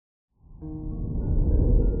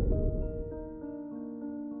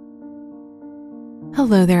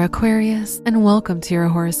Hello there, Aquarius, and welcome to your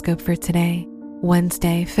horoscope for today,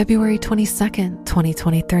 Wednesday, February 22nd,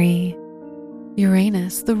 2023.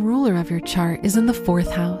 Uranus, the ruler of your chart, is in the 4th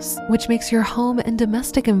house, which makes your home and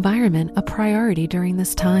domestic environment a priority during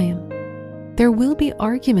this time. There will be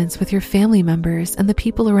arguments with your family members and the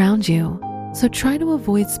people around you, so try to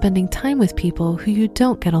avoid spending time with people who you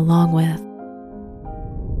don't get along with.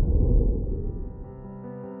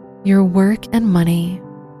 Your work and money.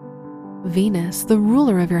 Venus, the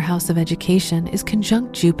ruler of your house of education, is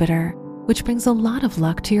conjunct Jupiter, which brings a lot of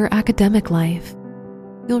luck to your academic life.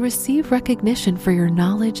 You'll receive recognition for your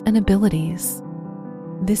knowledge and abilities.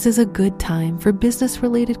 This is a good time for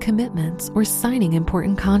business-related commitments or signing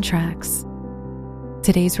important contracts.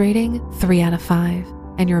 Today's rating, 3 out of 5,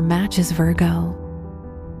 and your match is Virgo.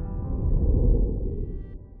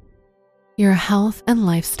 Your health and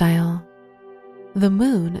lifestyle. The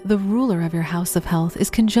moon, the ruler of your house of health, is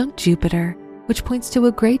conjunct Jupiter, which points to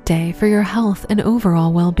a great day for your health and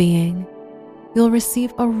overall well-being. You'll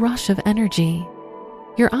receive a rush of energy.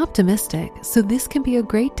 You're optimistic, so this can be a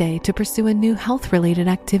great day to pursue a new health-related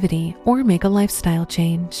activity or make a lifestyle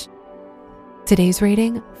change. Today's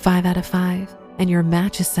rating, 5 out of 5, and your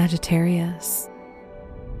match is Sagittarius.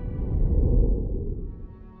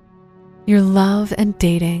 Your love and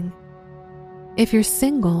dating. If you're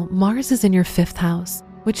single, Mars is in your 5th house,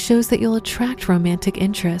 which shows that you'll attract romantic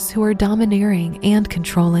interests who are domineering and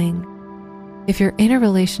controlling. If you're in a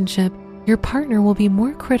relationship, your partner will be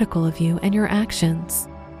more critical of you and your actions.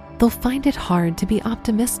 They'll find it hard to be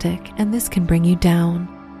optimistic, and this can bring you down.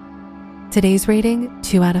 Today's rating,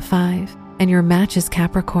 2 out of 5, and your match is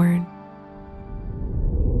Capricorn.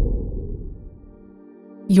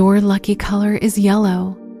 Your lucky color is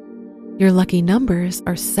yellow. Your lucky numbers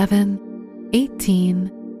are 7,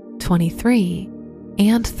 18, 23,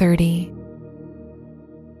 and 30.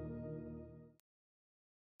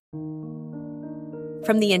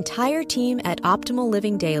 From the entire team at Optimal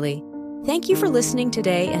Living Daily, thank you for listening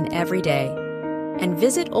today and every day. And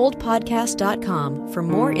visit oldpodcast.com for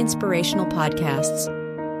more inspirational podcasts.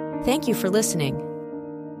 Thank you for listening.